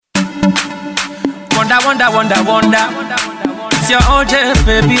wonder. It's your OJ,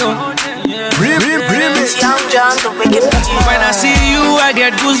 baby, oh. It's Young John, the wicked producer. When I see you, I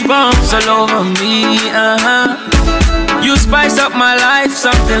get goosebumps all over me, You spice up my life,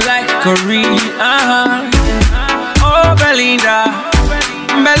 something like Korea, Oh, Belinda,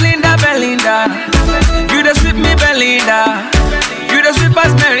 you the sweet me, Belinda. You the sweet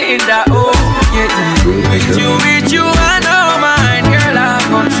as Belinda, oh, yeah. With you, I know mine, girl, I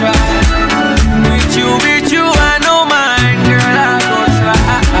gon' try. With you, I know mine, girl, I gon' try.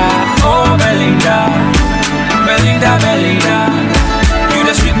 Oh, Belinda, you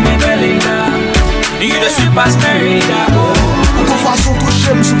the sweet me, Belinda. You the sweet as Belinda, oh. Ton façon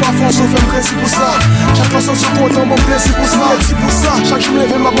toucher, me suis pas français, fais me créer pour ça. Chaque personne se compte en bon plaisir pour ça. C'est pour ça, chaque jour me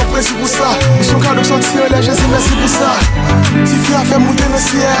lève ma bonne plaisir pour ça. Ils sont cadeaux sortir les Jésus, merci pour ça. Si fille a fait monter le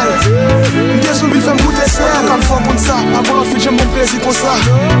ciel, bien sûr, il fait me goûter sel. Quand il faut pour ça, à bon enfant, j'aime mon plaisir pour ça.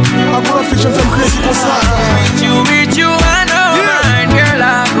 À bon enfant, j'aime faire me créer pour ça. With you, I know mine, girl,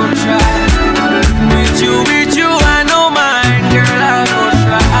 I go try. With you, I know mine, girl, I go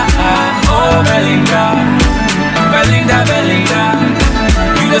try. Oh, Belinda,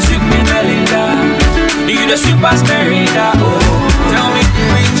 you the sweet me, Belinda. You the sweet as Belinda, oh. Tell me,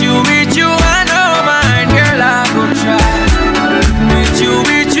 with you, I know mine, girl, I go try. With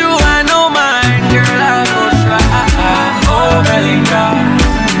you, I know mine, girl, I go try. Oh, Belinda,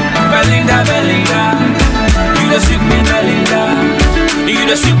 you the sweet me, Belinda. You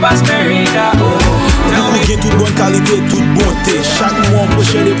the sweet as Belinda, oh. Nous gagne toute bonne qualité, toute bonté. Chaque mois on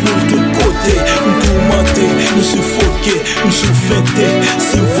prochain des poules de côté. Nous tourmenter, nous suffoquer, nous souffleter,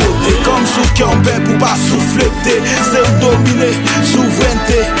 si voter. Comme sous cœur paix pour pas souffleter. C'est dominer,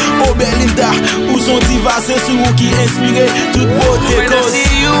 souveraineté. Oh Belinda, où sont divasés sur vous qui inspirez toute beauté. When I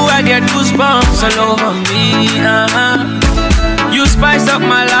see you, I get goosebumps all over me, You spice up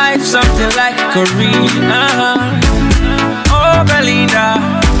my life, something like Korea, Oh Belinda,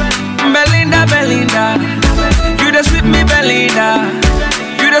 you the sweet me, Belinda.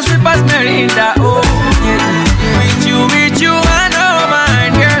 You the sweet as Belinda, oh yeah. With you, I know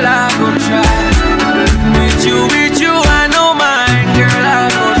mine, girl, I go try. With you, I know mine, girl, I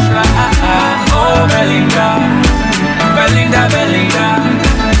go try. Oh Belinda,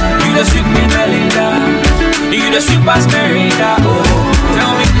 you the sweet me, Belinda. You the sweet as Belinda, oh.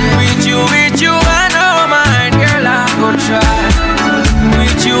 Tell me, with you, I know mine, girl, I go try.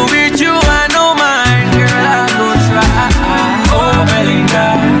 With you, I know mine, girl, I go try. Oh, Belinda,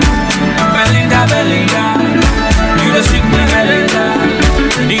 you the sweet me, Belinda.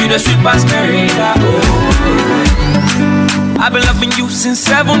 You the sweet as Belinda, oh. I've been loving you since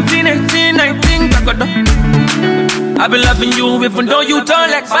 17, 18, 19, I've been loving you even though you turn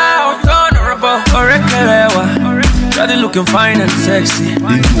like fire, honorable, or a calewa. You're looking fine and sexy.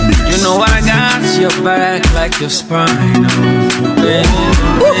 You know I got your back like your spine.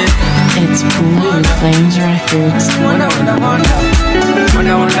 It's Blue Flames Records. Wonder.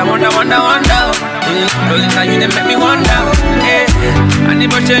 Belinda, you didn't make me wonder. And the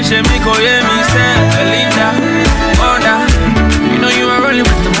potential me go hear me say, Belinda.